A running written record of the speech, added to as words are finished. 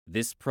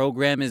This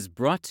program is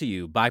brought to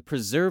you by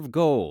Preserve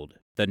Gold,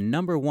 the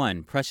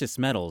 #1 precious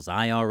metals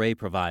IRA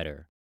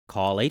provider.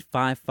 Call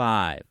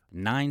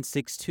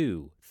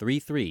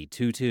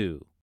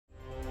 855-962-3322.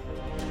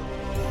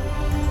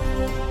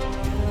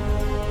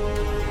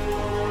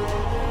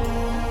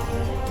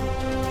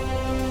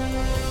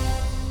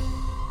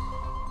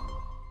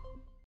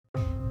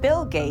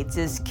 Bill Gates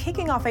is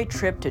kicking off a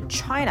trip to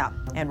China,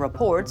 and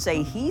reports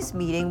say he's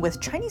meeting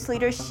with Chinese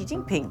leader Xi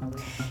Jinping.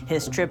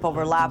 His trip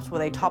overlaps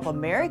with a top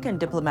American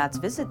diplomat's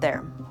visit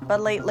there.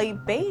 But lately,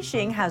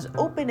 Beijing has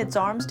opened its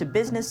arms to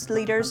business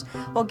leaders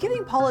while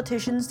giving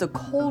politicians the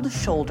cold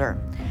shoulder.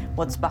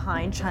 What's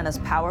behind China's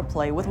power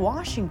play with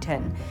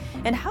Washington?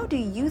 And how do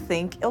you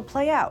think it'll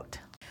play out?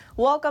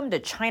 Welcome to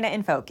China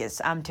in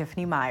Focus. I'm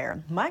Tiffany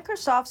Meyer.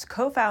 Microsoft's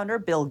co-founder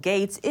Bill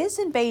Gates is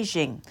in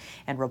Beijing,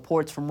 and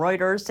reports from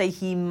Reuters say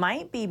he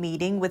might be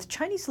meeting with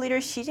Chinese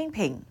leader Xi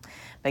Jinping.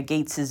 But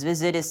Gates'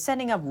 visit is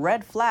sending up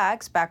red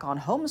flags back on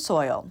home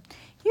soil.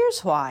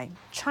 Here's why.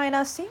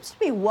 China seems to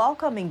be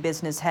welcoming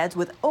business heads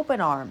with open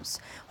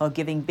arms, while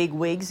giving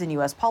bigwigs in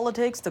U.S.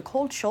 politics the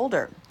cold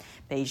shoulder.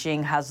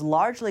 Beijing has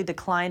largely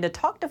declined to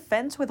talk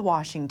defense with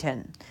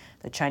Washington.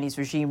 The Chinese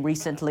regime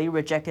recently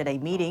rejected a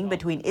meeting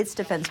between its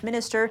defense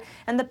minister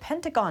and the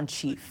Pentagon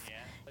chief.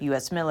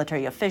 U.S.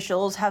 military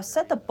officials have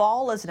said the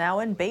ball is now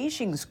in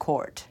Beijing's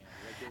court.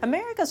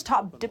 America's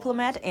top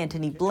diplomat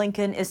Antony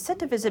Blinken is set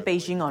to visit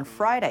Beijing on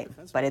Friday,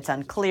 but it's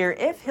unclear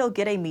if he'll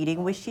get a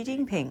meeting with Xi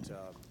Jinping.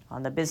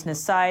 On the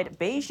business side,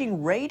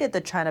 Beijing raided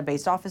the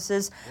China-based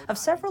offices of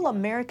several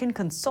American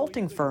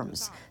consulting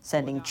firms,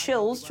 sending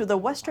chills to the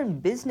Western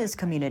business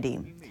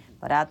community.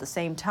 But at the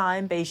same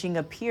time, Beijing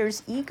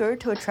appears eager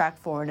to attract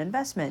foreign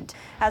investment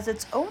as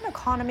its own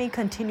economy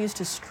continues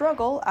to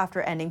struggle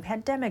after ending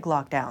pandemic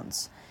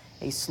lockdowns.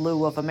 A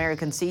slew of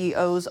American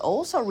CEOs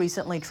also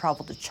recently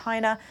traveled to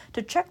China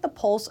to check the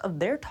pulse of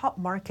their top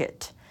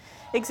market.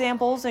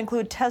 Examples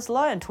include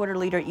Tesla and Twitter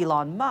leader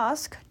Elon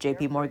Musk,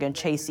 JP Morgan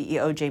Chase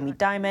CEO Jamie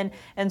Dimon,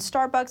 and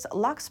Starbucks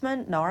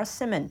Laxman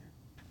Narasimhan.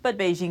 But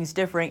Beijing's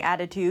differing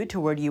attitude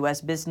toward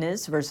U.S.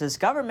 business versus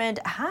government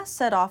has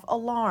set off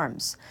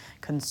alarms.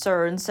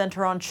 Concerns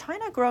center on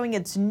China growing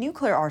its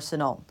nuclear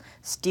arsenal,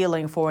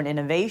 stealing foreign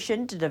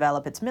innovation to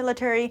develop its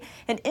military,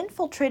 and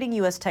infiltrating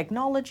U.S.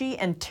 technology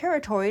and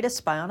territory to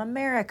spy on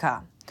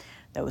America.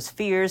 Those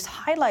fears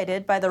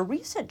highlighted by the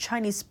recent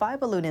Chinese spy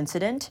balloon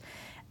incident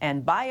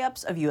and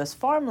buy-ups of U.S.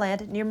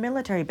 farmland near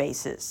military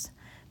bases.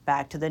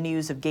 Back to the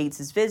news of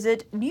Gates'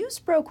 visit, news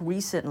broke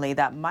recently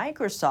that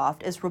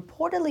Microsoft is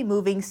reportedly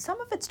moving some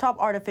of its top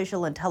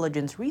artificial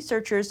intelligence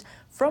researchers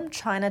from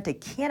China to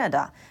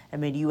Canada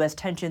amid U.S.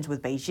 tensions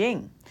with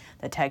Beijing.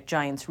 The tech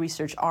giant's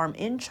research arm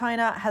in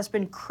China has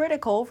been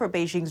critical for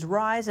Beijing's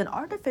rise in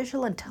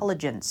artificial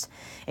intelligence,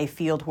 a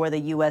field where the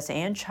U.S.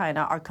 and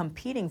China are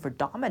competing for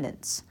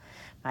dominance.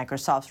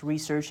 Microsoft's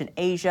research in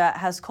Asia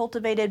has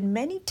cultivated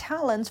many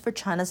talents for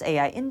China's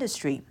AI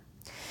industry.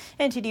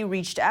 NTD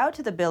reached out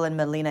to the Bill and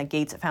Melinda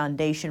Gates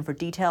Foundation for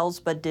details,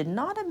 but did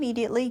not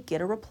immediately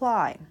get a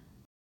reply.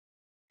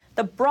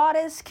 The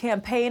broadest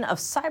campaign of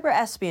cyber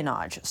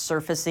espionage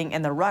surfacing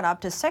in the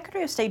run-up to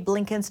Secretary of State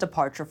Blinken's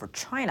departure for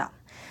China.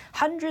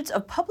 Hundreds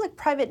of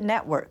public-private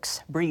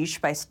networks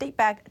breached by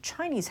state-backed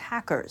Chinese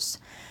hackers.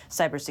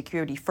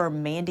 Cybersecurity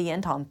firm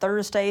Mandiant on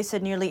Thursday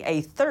said nearly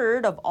a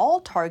third of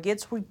all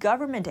targets were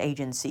government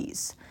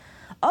agencies.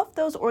 Of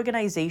those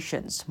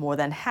organizations, more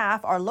than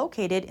half are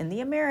located in the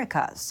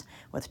Americas,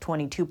 with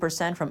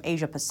 22% from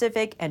Asia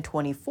Pacific and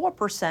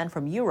 24%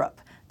 from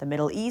Europe, the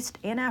Middle East,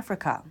 and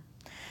Africa.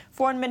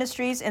 Foreign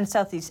ministries in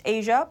Southeast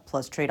Asia,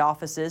 plus trade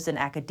offices and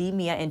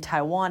academia in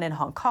Taiwan and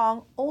Hong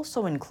Kong,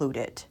 also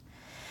included.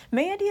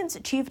 Mandiant's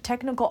chief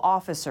technical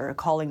officer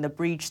calling the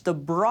breach the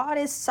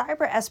broadest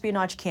cyber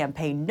espionage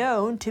campaign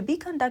known to be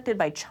conducted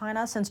by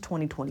China since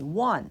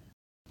 2021.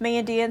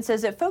 Mandiant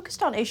says it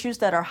focused on issues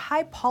that are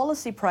high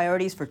policy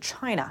priorities for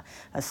China,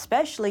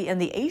 especially in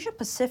the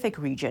Asia-Pacific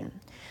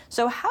region.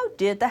 So how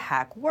did the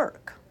hack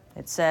work?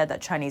 It said that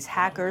Chinese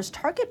hackers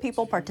target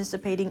people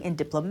participating in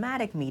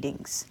diplomatic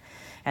meetings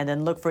and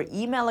then look for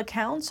email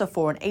accounts of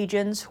foreign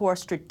agents who are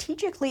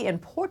strategically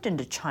important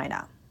to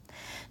China.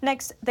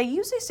 Next, they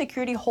use a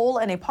security hole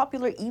in a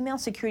popular email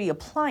security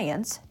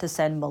appliance to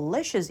send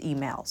malicious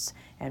emails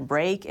and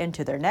break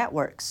into their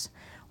networks.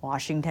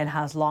 Washington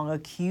has long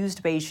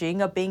accused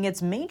Beijing of being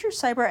its major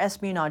cyber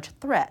espionage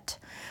threat,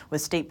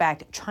 with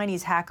state-backed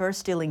Chinese hackers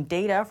stealing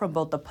data from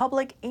both the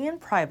public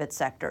and private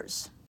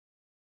sectors.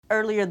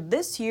 Earlier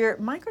this year,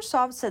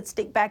 Microsoft said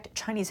state-backed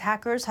Chinese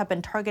hackers have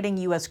been targeting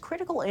U.S.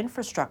 critical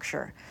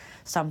infrastructure,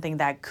 something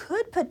that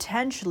could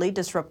potentially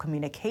disrupt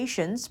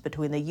communications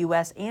between the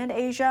U.S. and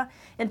Asia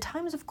in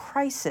times of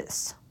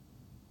crisis.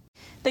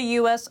 The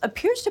U.S.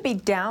 appears to be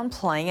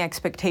downplaying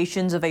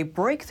expectations of a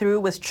breakthrough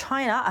with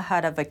China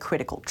ahead of a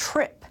critical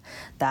trip.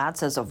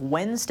 That's as of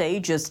Wednesday,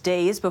 just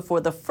days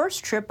before the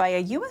first trip by a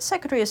U.S.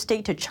 Secretary of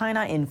State to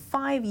China in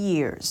 5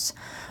 years.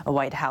 A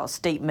White House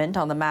statement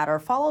on the matter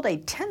followed a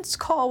tense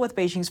call with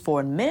Beijing's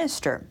foreign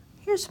minister.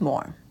 Here's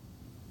more.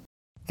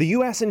 The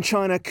US and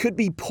China could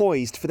be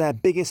poised for their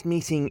biggest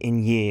meeting in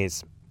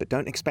years, but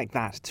don't expect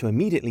that to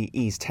immediately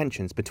ease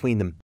tensions between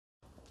them.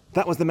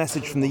 That was the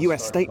message from the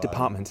US State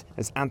Department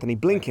as Anthony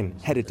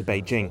Blinken headed to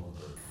Beijing.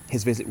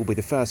 His visit will be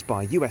the first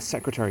by US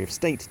Secretary of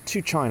State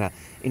to China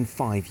in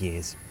 5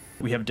 years.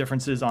 We have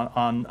differences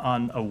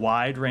on a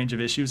wide range of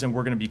issues, and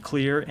we're going to be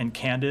clear and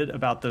candid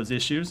about those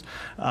issues.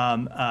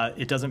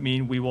 It doesn't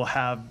mean we will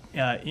have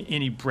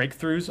any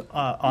breakthroughs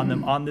on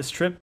them on this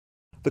trip.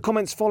 The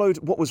comments followed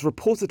what was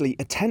reportedly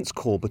a tense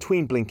call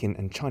between Blinken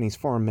and Chinese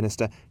Foreign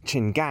Minister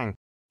Qin Gang.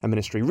 A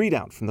ministry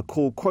readout from the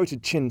call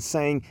quoted Qin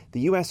saying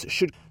the US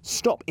should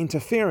stop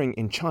interfering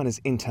in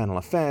China's internal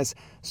affairs,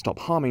 stop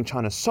harming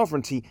China's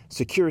sovereignty,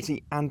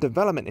 security and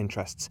development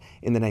interests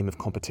in the name of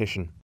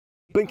competition.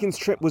 Blinken's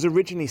trip was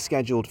originally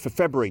scheduled for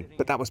February,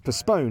 but that was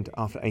postponed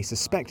after a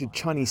suspected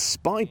Chinese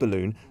spy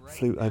balloon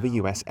flew over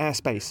US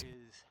airspace.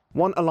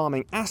 One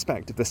alarming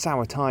aspect of the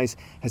sour ties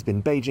has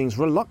been Beijing's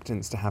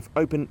reluctance to have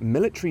open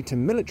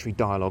military-to-military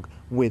dialogue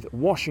with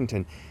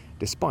Washington,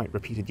 despite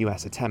repeated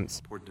US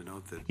attempts.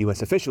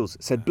 US officials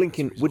said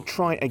Blinken would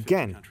try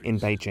again in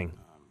Beijing.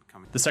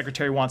 The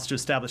Secretary wants to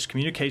establish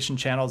communication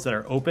channels that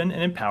are open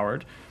and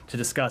empowered to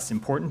discuss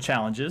important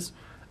challenges,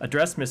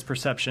 address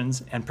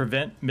misperceptions, and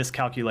prevent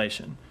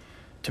miscalculation,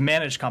 to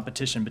manage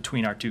competition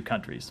between our two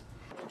countries.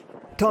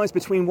 Ties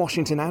between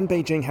Washington and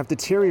Beijing have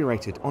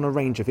deteriorated on a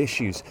range of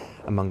issues.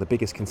 Among the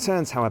biggest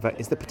concerns, however,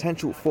 is the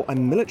potential for a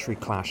military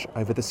clash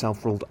over the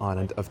self-ruled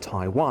island of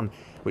Taiwan,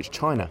 which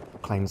China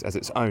claims as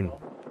its own.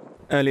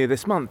 Earlier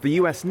this month, the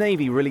US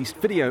Navy released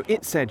video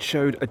it said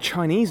showed a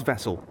Chinese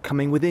vessel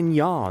coming within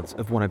yards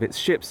of one of its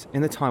ships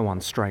in the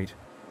Taiwan Strait.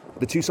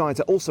 The two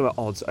sides are also at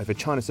odds over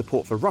China's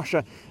support for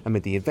Russia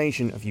amid the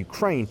invasion of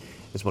Ukraine,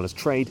 as well as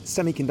trade,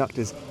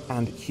 semiconductors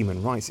and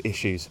human rights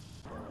issues.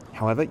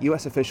 However,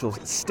 US officials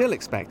still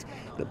expect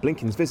that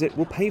Blinken's visit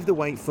will pave the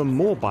way for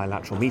more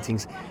bilateral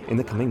meetings in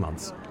the coming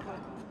months.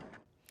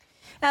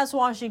 As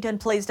Washington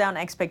plays down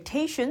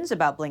expectations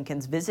about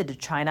Blinken's visit to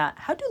China,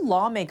 how do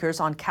lawmakers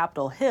on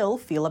Capitol Hill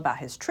feel about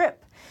his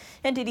trip?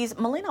 NTD's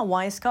Melina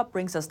Weisskopf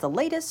brings us the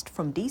latest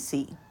from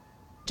D.C.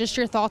 Just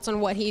your thoughts on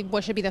what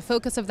should be the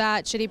focus of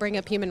that? Should he bring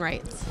up human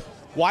rights?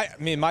 Why?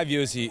 I mean, my view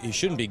is he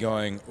shouldn't be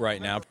going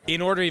right now.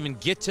 In order to even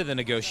get to the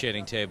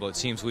negotiating table, it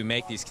seems we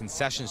make these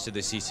concessions to the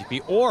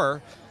CCP,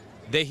 or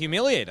they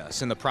humiliate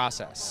us in the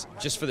process,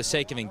 just for the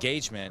sake of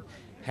engagement,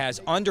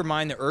 has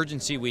undermined the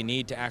urgency we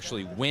need to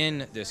actually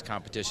win this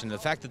competition. The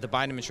fact that the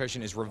Biden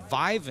administration is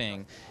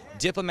reviving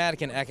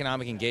diplomatic and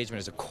economic engagement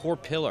as a core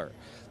pillar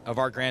of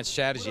our grand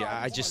strategy,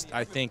 I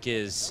think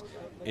is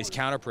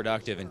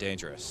counterproductive and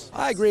dangerous.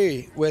 I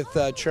agree with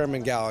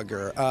Chairman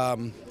Gallagher.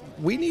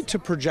 We need to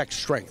project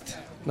strength,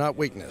 not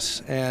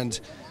weakness. And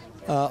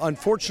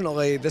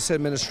unfortunately, this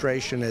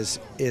administration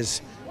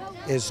is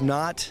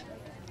not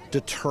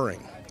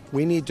deterring.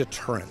 We need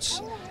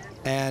deterrence.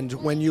 And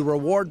when you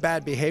reward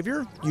bad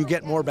behavior, you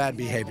get more bad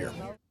behavior.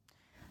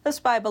 The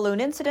spy balloon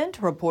incident,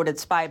 reported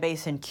spy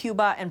base in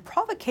Cuba, and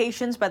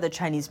provocations by the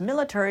Chinese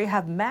military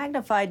have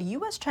magnified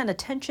U.S.-China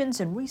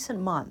tensions in recent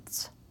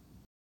months.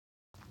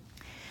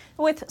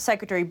 With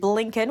Secretary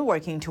Blinken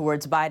working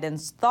towards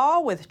Biden's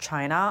thaw with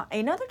China,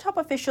 another top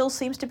official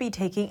seems to be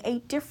taking a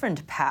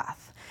different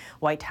path.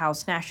 White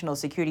House National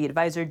Security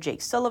Advisor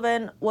Jake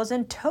Sullivan was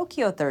in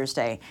Tokyo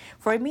Thursday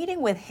for a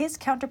meeting with his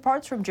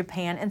counterparts from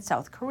Japan and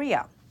South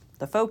Korea.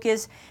 The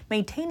focus,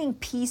 maintaining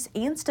peace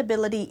and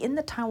stability in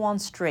the Taiwan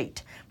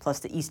Strait, plus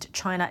the East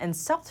China and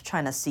South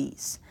China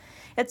Seas.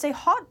 It's a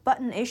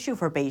hot-button issue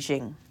for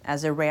Beijing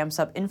as it ramps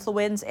up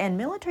influence and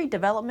military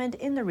development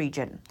in the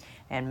region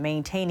and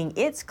maintaining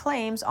its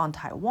claims on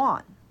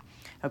Taiwan.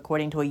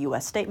 According to a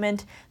U.S.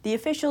 statement, the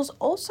officials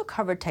also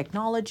covered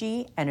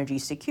technology, energy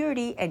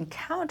security, and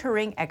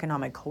countering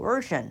economic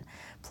coercion,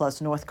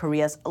 plus North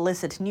Korea's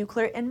illicit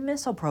nuclear and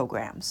missile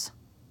programs.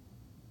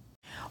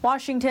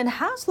 Washington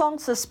has long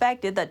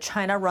suspected that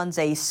China runs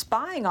a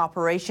spying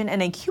operation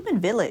in a Cuban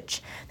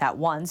village that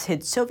once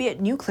hid Soviet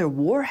nuclear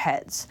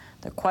warheads.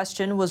 The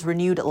question was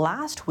renewed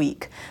last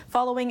week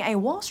following a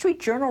Wall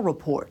Street Journal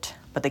report,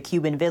 but the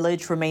Cuban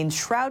village remains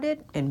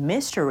shrouded in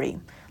mystery.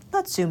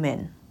 Let's zoom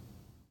in.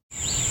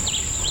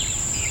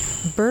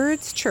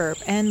 Birds chirp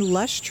and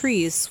lush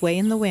trees sway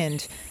in the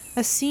wind,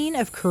 a scene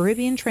of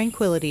Caribbean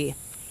tranquility.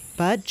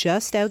 But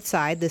just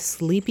outside the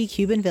sleepy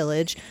Cuban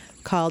village,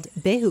 called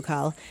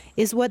Bejucal,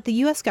 is what the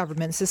U.S.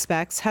 government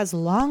suspects has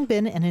long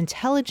been an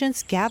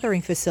intelligence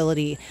gathering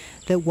facility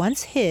that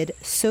once hid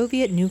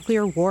Soviet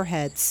nuclear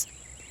warheads.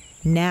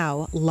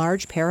 Now,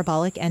 large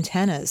parabolic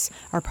antennas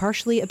are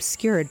partially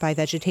obscured by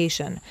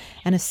vegetation,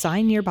 and a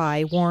sign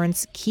nearby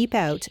warns, "Keep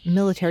out,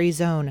 military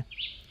zone."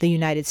 The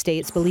United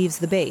States believes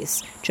the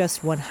base,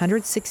 just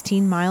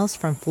 116 miles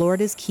from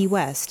Florida's Key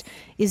West,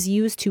 is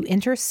used to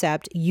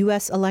intercept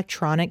U.S.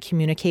 electronic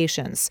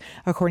communications,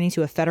 according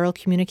to a Federal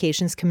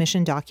Communications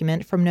Commission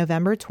document from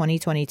November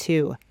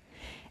 2022.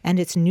 and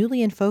it's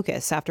newly in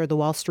focus after the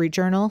Wall Street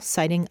Journal,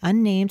 citing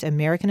unnamed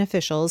American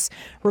officials,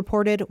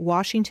 reported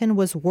Washington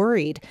was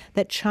worried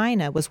that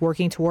China was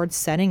working towards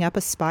setting up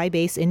a spy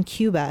base in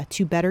Cuba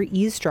to better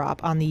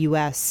eavesdrop on the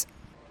U.S.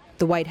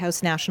 The White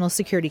House National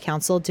Security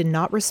Council did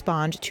not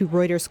respond to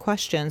Reuters'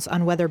 questions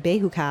on whether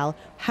Bejucal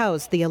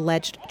housed the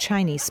alleged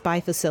Chinese spy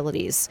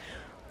facilities,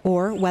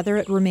 or whether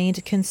it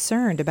remained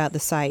concerned about the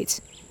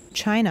site.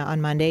 China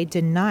on Monday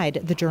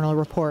denied the Journal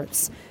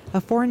reports. A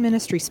foreign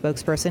ministry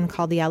spokesperson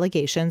called the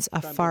allegations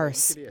a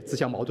farce.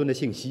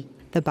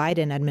 The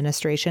Biden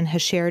administration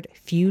has shared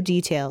few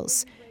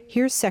details.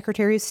 Here's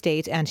Secretary of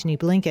State Antony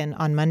Blinken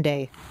on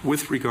Monday.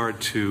 With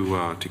regard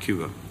to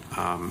Cuba,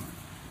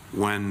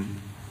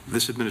 when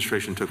this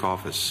administration took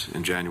office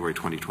in January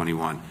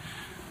 2021,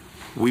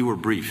 we were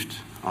briefed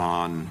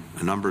on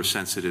a number of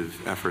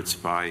sensitive efforts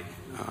by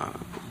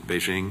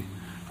Beijing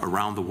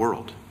around the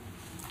world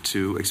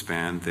to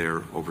expand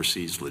their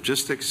overseas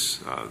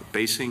logistics,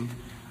 basing,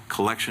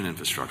 collection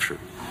infrastructure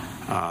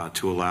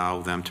to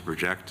allow them to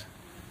project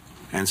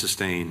and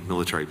sustain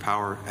military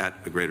power at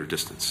a greater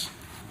distance.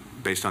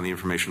 Based on the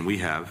information we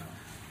have,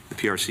 the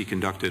PRC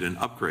conducted an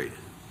upgrade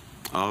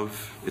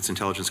of its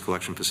intelligence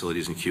collection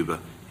facilities in Cuba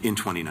in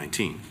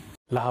 2019.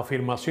 The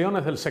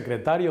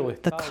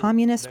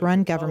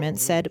communist-run government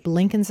said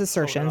Blinken's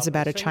assertions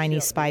about a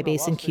Chinese spy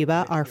base in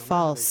Cuba are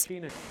false.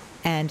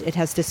 And it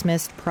has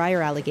dismissed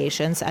prior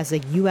allegations as a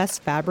U.S.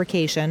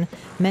 fabrication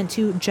meant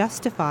to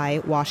justify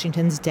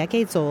Washington's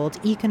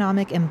decades-old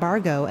economic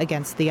embargo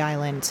against the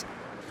island.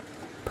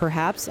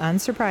 Perhaps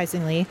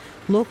unsurprisingly,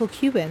 local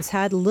Cubans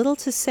had little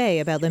to say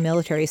about the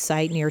military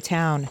site near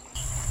town.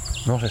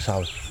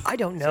 I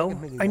don't know.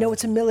 I know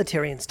it's a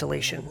military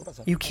installation.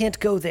 You can't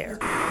go there.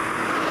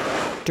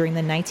 During the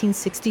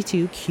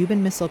 1962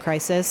 Cuban Missile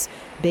Crisis,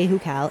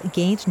 Bejucal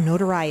gained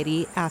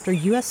notoriety after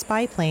U.S.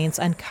 spy planes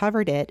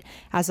uncovered it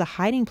as a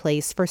hiding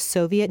place for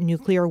Soviet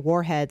nuclear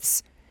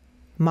warheads.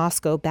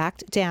 Moscow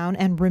backed down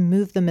and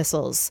removed the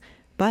missiles,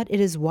 but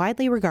it is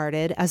widely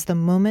regarded as the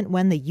moment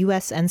when the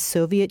U.S. and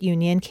Soviet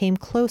Union came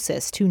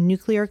closest to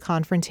nuclear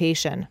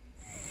confrontation.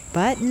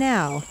 But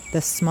now,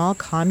 the small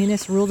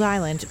communist-ruled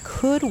island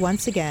could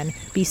once again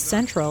be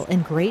central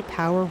in great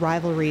power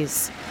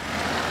rivalries.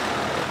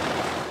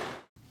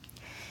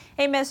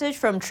 A message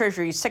from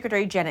Treasury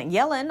Secretary Janet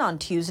Yellen on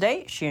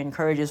Tuesday. She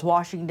encourages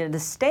Washington to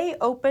stay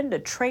open to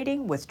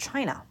trading with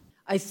China.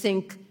 I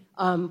think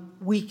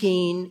we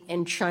gain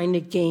and China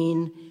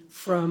gain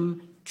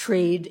from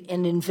trade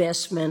and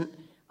investment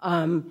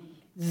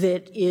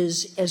that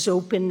is as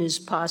open as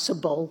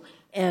possible,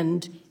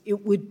 and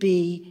it would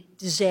be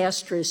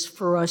disastrous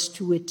for us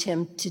to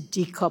attempt to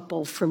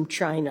decouple from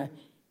China.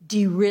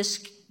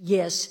 De-risk,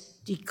 yes.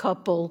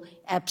 Decouple,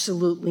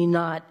 absolutely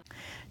not.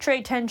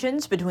 Trade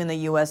tensions between the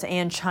U.S.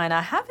 and China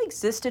have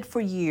existed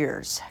for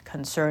years.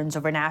 Concerns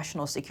over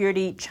national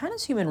security,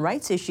 China's human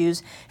rights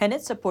issues, and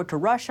its support to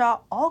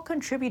Russia all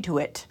contribute to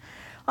it.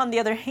 On the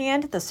other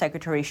hand, the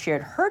secretary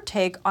shared her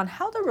take on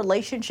how the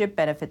relationship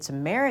benefits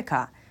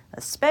America,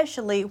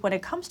 especially when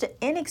it comes to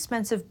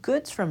inexpensive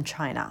goods from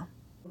China.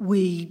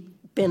 We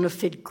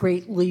benefit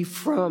greatly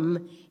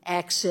from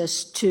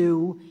access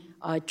to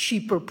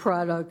cheaper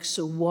products,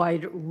 a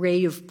wide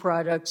array of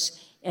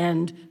products,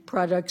 and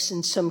products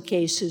in some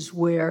cases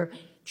where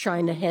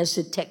China has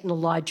a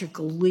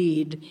technological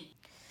lead.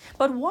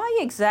 But why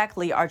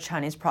exactly are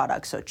Chinese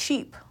products so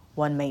cheap?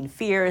 One main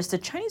fear is the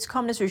Chinese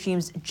Communist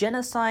regime's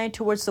genocide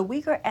towards the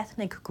Uyghur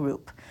ethnic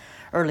group.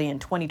 Early in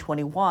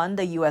 2021,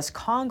 the U.S.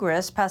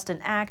 Congress passed an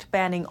act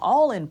banning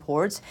all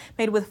imports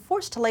made with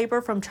forced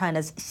labor from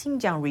China's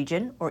Xinjiang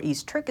region, or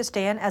East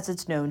Turkestan as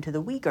it's known to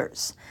the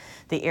Uyghurs.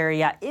 The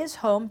area is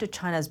home to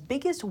China's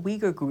biggest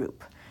Uyghur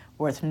group.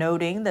 Worth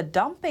noting, the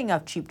dumping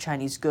of cheap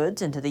Chinese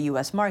goods into the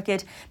U.S.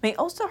 market may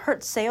also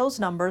hurt sales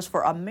numbers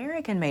for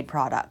American-made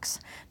products.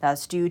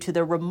 That's due to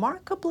the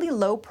remarkably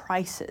low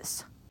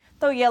prices.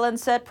 Though Yellen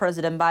said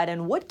President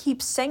Biden would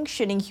keep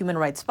sanctioning human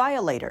rights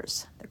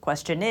violators. The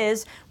question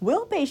is,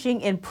 will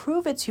Beijing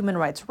improve its human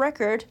rights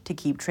record to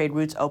keep trade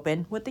routes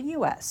open with the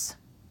U.S.?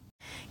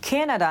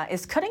 Canada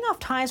is cutting off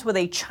ties with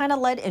a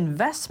China-led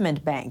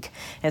investment bank.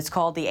 It's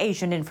called the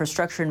Asian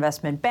Infrastructure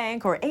Investment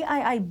Bank, or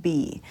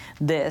AIIB.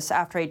 This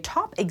after a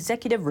top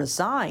executive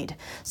resigned,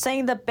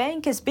 saying the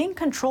bank is being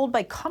controlled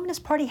by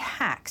Communist Party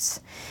hacks.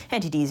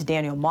 NTD's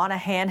Daniel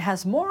Monahan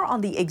has more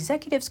on the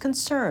executive's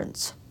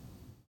concerns.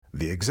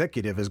 The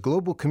executive is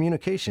Global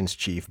Communications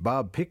Chief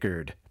Bob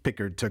Pickard.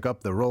 Pickard took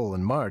up the role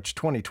in March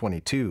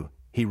 2022.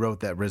 He wrote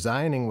that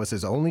resigning was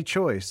his only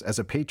choice as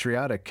a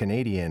patriotic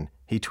Canadian.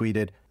 He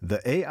tweeted,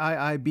 "The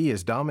AIIB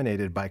is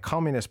dominated by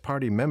Communist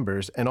Party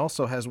members and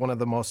also has one of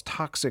the most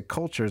toxic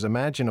cultures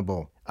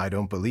imaginable. I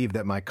don't believe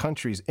that my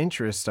country's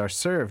interests are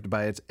served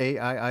by its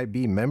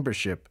AIIB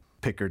membership."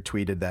 Pickard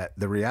tweeted that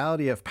the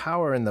reality of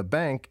power in the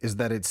bank is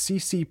that it's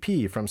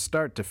CCP from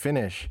start to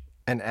finish,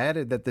 and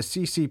added that the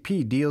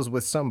CCP deals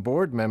with some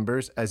board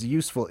members as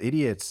useful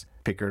idiots.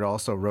 Pickard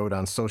also wrote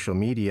on social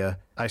media,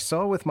 "I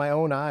saw with my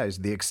own eyes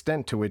the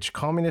extent to which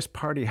Communist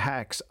Party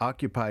hacks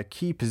occupy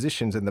key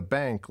positions in the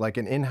bank like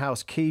an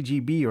in-house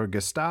KGB or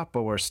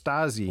Gestapo or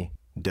Stasi."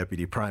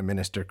 Deputy Prime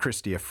Minister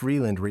Chrystia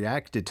Freeland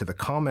reacted to the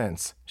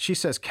comments. She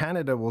says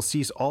Canada will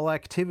cease all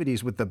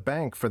activities with the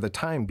bank for the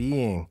time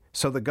being,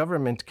 so the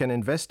government can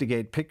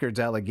investigate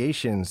Pickard's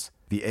allegations.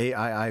 The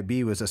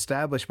AIIB was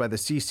established by the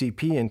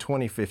CCP in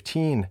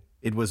 2015.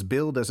 It was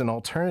billed as an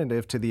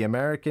alternative to the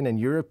American and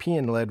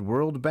European-led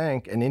World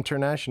Bank and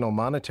International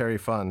Monetary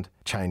Fund.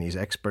 Chinese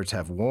experts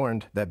have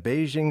warned that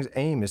Beijing's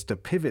aim is to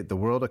pivot the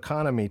world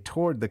economy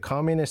toward the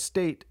communist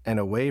state and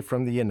away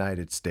from the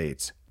United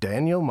States.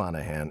 Daniel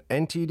Monahan,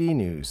 NTD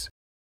News.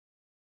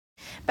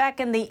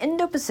 Back in the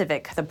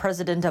Indo-Pacific, the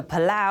president of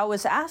Palau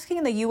is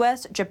asking the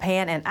U.S.,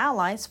 Japan, and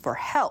allies for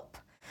help.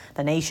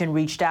 The nation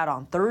reached out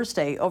on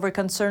Thursday over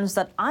concerns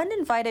that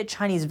uninvited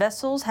Chinese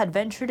vessels had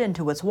ventured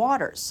into its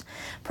waters.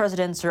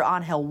 President Sir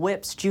Angel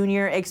Whips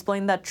Jr.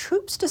 explained that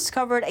troops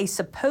discovered a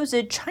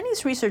supposed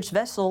Chinese research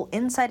vessel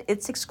inside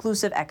its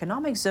exclusive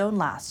economic zone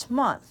last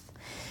month.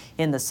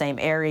 In the same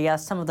area,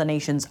 some of the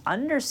nation's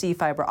undersea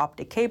fiber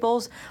optic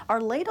cables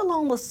are laid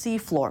along the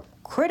seafloor,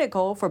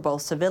 critical for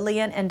both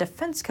civilian and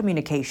defense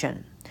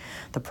communication.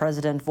 The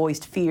president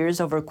voiced fears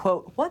over,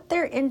 quote, what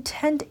their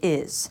intent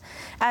is,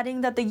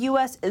 adding that the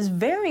U.S. is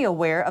very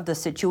aware of the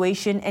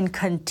situation and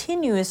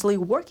continuously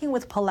working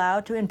with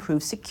Palau to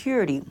improve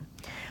security.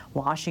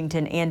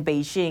 Washington and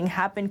Beijing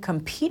have been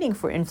competing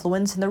for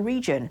influence in the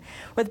region,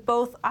 with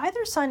both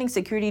either signing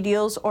security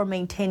deals or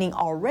maintaining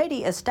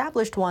already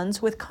established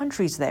ones with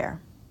countries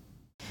there.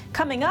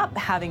 Coming up,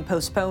 having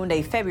postponed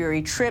a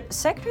February trip,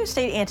 Secretary of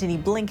State Antony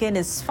Blinken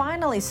is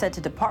finally set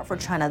to depart for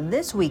China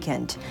this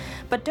weekend.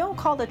 But don't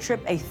call the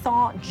trip a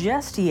thaw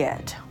just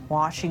yet.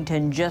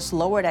 Washington just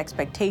lowered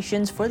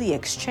expectations for the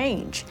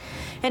exchange.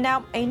 And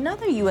now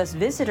another U.S.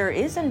 visitor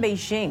is in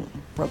Beijing.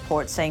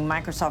 Reports saying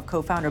Microsoft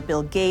co-founder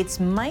Bill Gates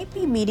might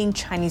be meeting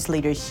Chinese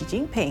leader Xi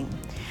Jinping.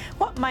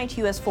 What might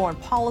U.S. foreign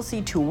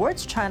policy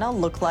towards China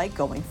look like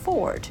going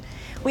forward?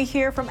 We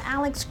hear from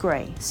Alex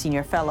Gray,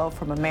 Senior Fellow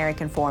from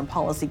American Foreign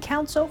Policy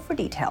Council, for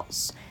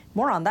details.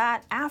 More on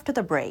that after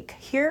the break,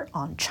 here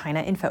on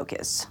China in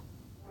Focus.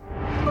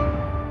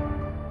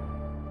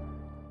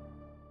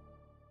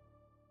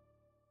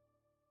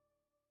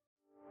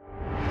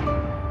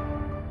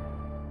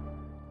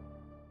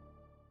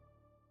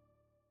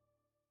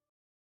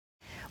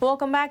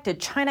 Welcome back to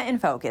China in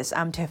Focus.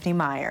 I'm Tiffany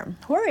Meyer.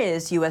 Where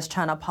is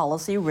U.S.-China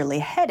policy really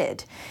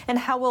headed? And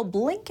how will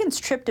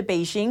Blinken's trip to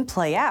Beijing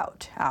play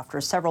out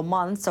after several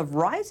months of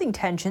rising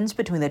tensions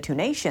between the two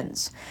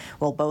nations?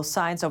 Will both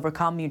sides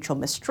overcome mutual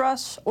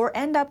mistrust or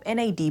end up in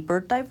a deeper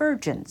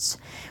divergence?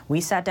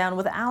 We sat down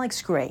with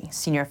Alex Gray,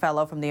 Senior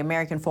Fellow from the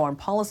American Foreign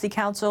Policy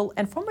Council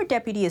and former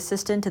Deputy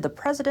Assistant to the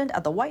President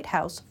at the White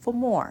House, for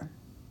more.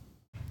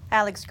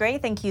 Alex Gray,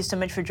 thank you so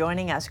much for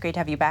joining us. Great to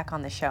have you back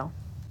on the show.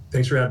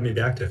 Thanks for having me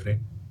back, Tiffany.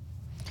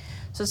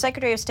 So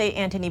Secretary of State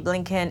Antony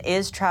Blinken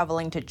is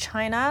traveling to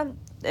China.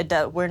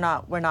 We're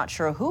not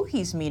sure who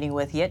he's meeting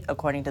with yet,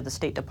 according to the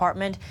State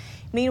Department.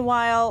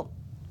 Meanwhile,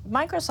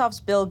 Microsoft's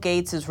Bill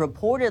Gates is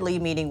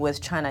reportedly meeting with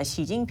China's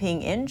Xi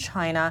Jinping in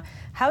China.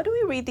 How do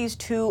we read these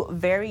two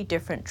very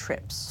different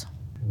trips?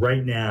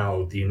 Right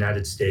now, the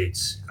United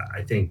States,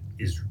 I think,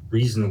 is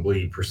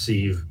reasonably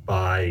perceived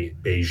by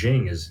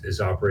Beijing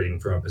as operating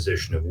from a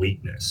position of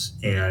weakness.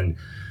 And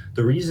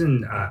the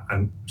reason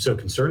I'm so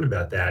concerned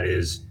about that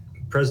is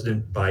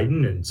President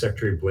Biden and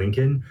Secretary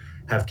Blinken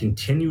have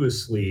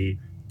continuously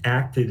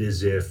acted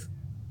as if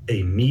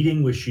a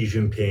meeting with Xi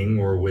Jinping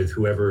or with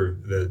whoever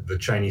the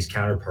Chinese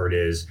counterpart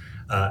is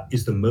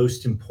the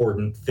most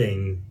important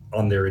thing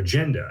on their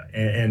agenda.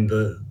 And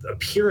the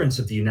appearance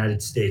of the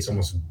United States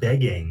almost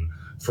begging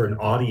for an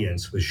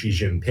audience with Xi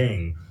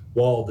Jinping,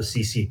 while the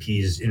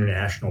CCP's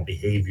international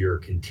behavior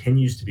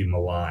continues to be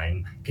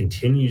malign,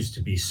 continues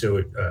to be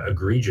so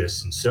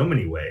egregious in so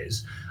many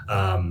ways,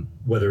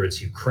 whether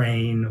it's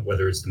Ukraine,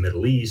 whether it's the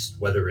Middle East,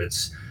 whether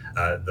it's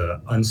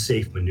the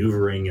unsafe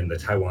maneuvering in the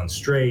Taiwan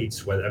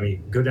Straits,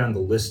 go down the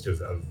list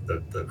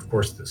of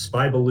course, the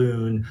spy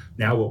balloon,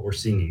 now what we're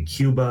seeing in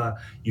Cuba.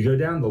 You go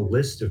down the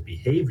list of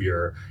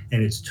behavior,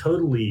 and it's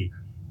totally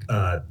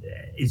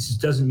it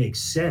just doesn't make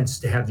sense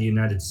to have the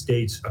United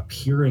States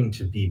appearing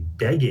to be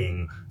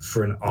begging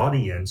for an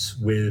audience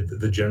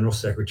with the General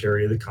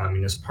Secretary of the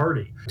Communist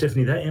Party.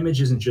 Tiffany, that image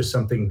isn't just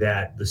something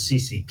that the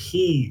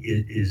CCP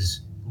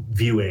is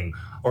viewing.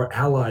 Our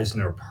allies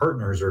and our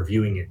partners are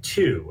viewing it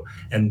too.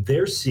 And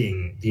they're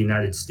seeing the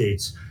United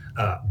States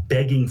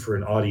begging for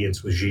an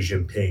audience with Xi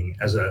Jinping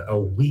as a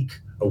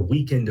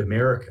weakened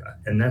America.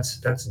 And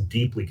that's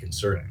deeply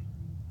concerning.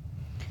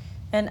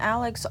 And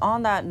Alex,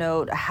 on that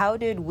note, how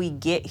did we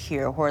get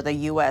here where the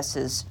U.S.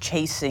 is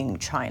chasing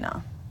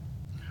China?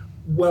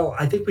 Well,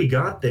 I think we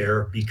got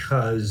there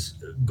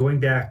because going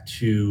back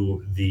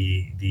to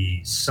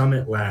the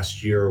summit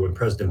last year when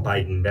President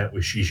Biden met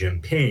with Xi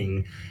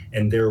Jinping,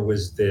 and there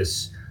was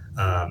this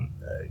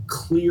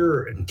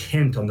clear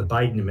intent on the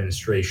Biden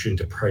administration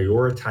to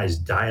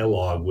prioritize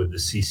dialogue with the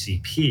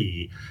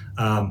CCP,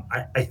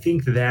 I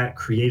think that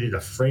created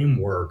a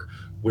framework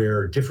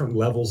where different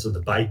levels of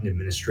the Biden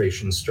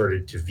administration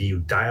started to view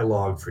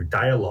dialogue for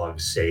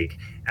dialogue's sake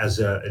as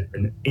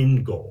an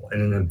end goal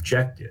and an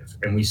objective.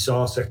 And we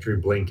saw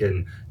Secretary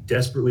Blinken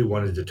desperately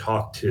wanted to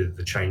talk to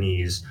the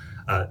Chinese.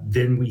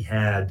 Then we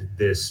had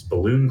this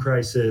balloon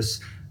crisis.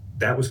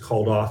 That was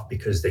called off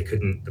because they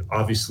couldn't,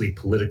 obviously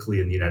politically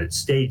in the United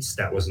States,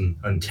 that wasn't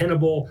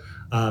untenable.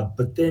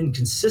 But then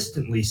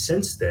consistently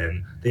since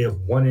then, they have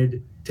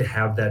wanted to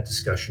have that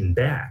discussion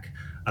back.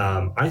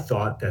 I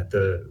thought that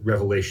the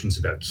revelations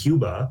about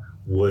Cuba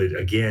would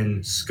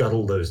again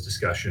scuttle those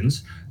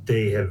discussions.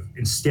 They have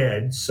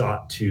instead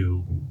sought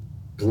to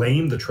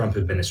blame the Trump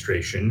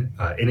administration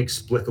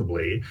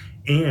inexplicably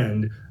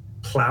and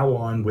plow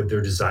on with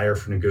their desire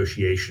for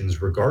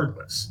negotiations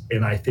regardless.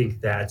 And I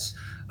think that's,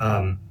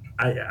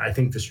 I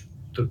think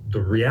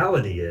the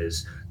reality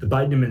is the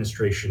Biden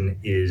administration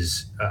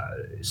is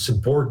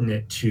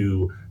subordinate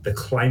to the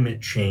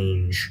climate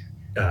change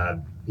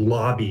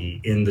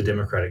lobby in the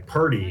Democratic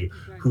Party,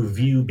 who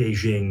view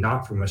Beijing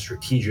not from a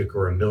strategic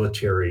or a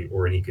military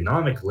or an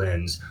economic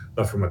lens,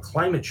 but from a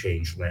climate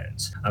change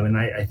lens. And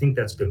I think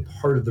that's been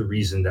part of the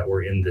reason that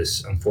we're in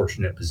this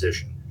unfortunate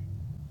position.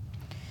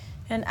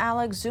 And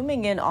Alex,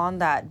 zooming in on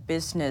that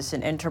business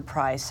and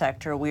enterprise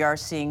sector, we are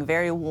seeing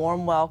very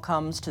warm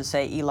welcomes to,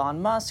 say,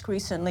 Elon Musk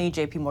recently,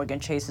 JP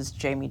Morgan Chase's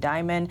Jamie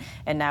Dimon,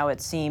 and now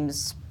it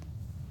seems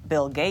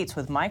Bill Gates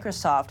with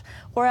Microsoft,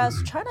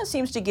 whereas China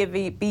seems to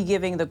be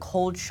giving the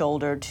cold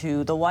shoulder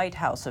to the White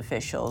House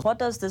officials. What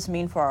does this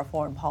mean for our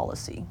foreign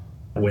policy?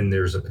 When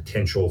there's a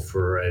potential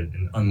for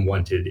an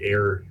unwanted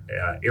air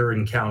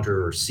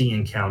encounter or sea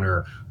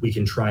encounter, we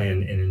can try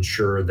and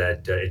ensure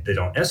that they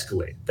don't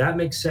escalate. That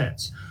makes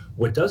sense.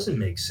 What doesn't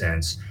make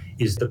sense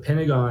is the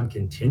Pentagon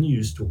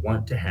continues to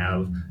want to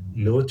have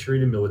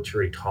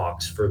military-to-military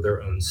talks for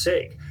their own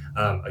sake.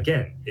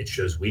 Again, it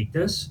shows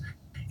weakness.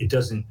 It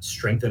doesn't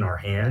strengthen our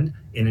hand.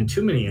 And in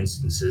too many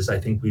instances, I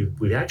think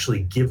we've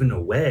actually given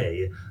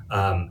away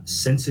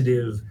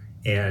sensitive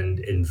and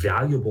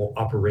invaluable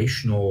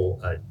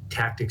operational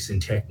tactics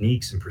and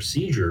techniques and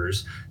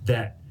procedures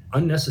that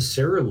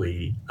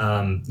unnecessarily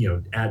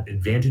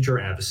advantage our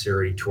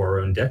adversary to our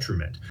own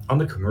detriment. On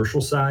the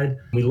commercial side,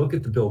 when we look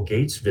at the Bill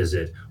Gates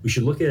visit, we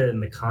should look at it in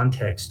the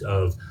context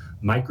of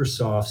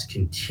Microsoft's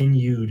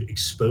continued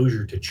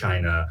exposure to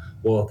China,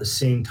 while at the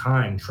same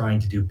time trying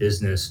to do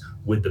business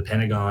with the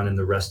Pentagon and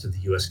the rest of the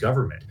U.S.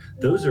 government.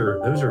 Those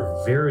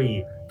are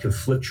very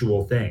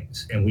conflictual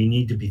things, and we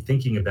need to be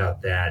thinking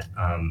about that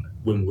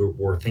when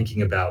we're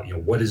thinking about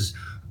what is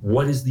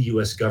the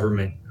U.S.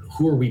 government.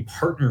 Who are we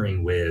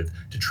partnering with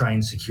to try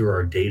and secure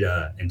our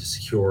data and to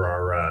secure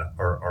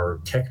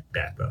our tech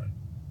backbone?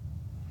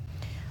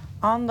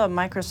 On the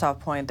Microsoft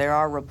point, there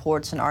are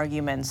reports and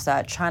arguments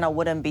that China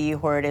wouldn't be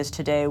where it is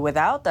today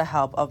without the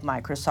help of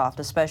Microsoft,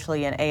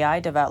 especially in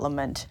AI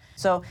development.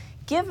 So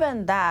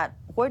given that,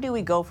 where do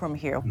we go from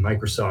here?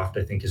 Microsoft,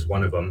 I think, is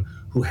one of them,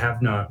 who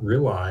have not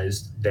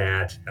realized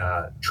that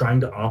trying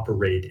to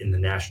operate in the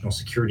national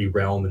security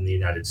realm in the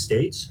United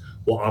States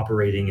while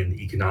operating in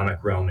the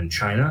economic realm in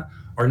China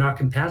are not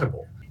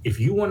compatible.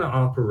 If you want to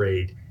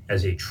operate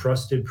as a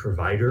trusted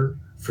provider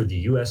for the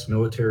U.S.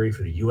 military,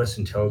 for the U.S.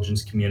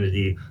 intelligence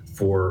community,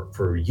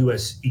 for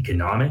U.S.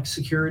 economic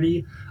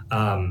security,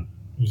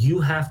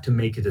 you have to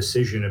make a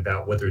decision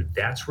about whether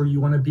that's where you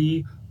want to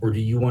be, or do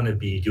you want to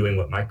be doing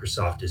what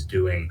Microsoft is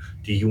doing?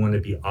 Do you want to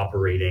be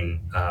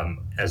operating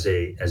as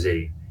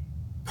a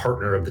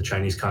partner of the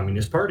Chinese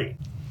Communist Party?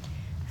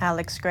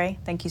 Alex Gray,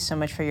 thank you so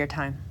much for your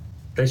time.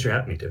 Thanks for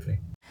having me, Tiffany.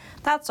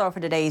 That's all for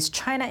today's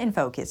China in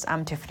Focus.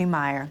 I'm Tiffany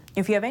Meyer.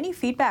 If you have any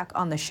feedback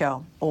on the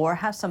show or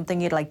have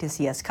something you'd like to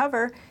see us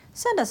cover,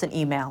 send us an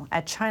email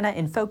at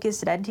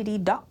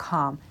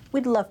chinainfocus@ndd.com.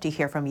 We'd love to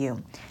hear from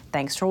you.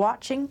 Thanks for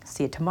watching.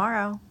 See you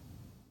tomorrow.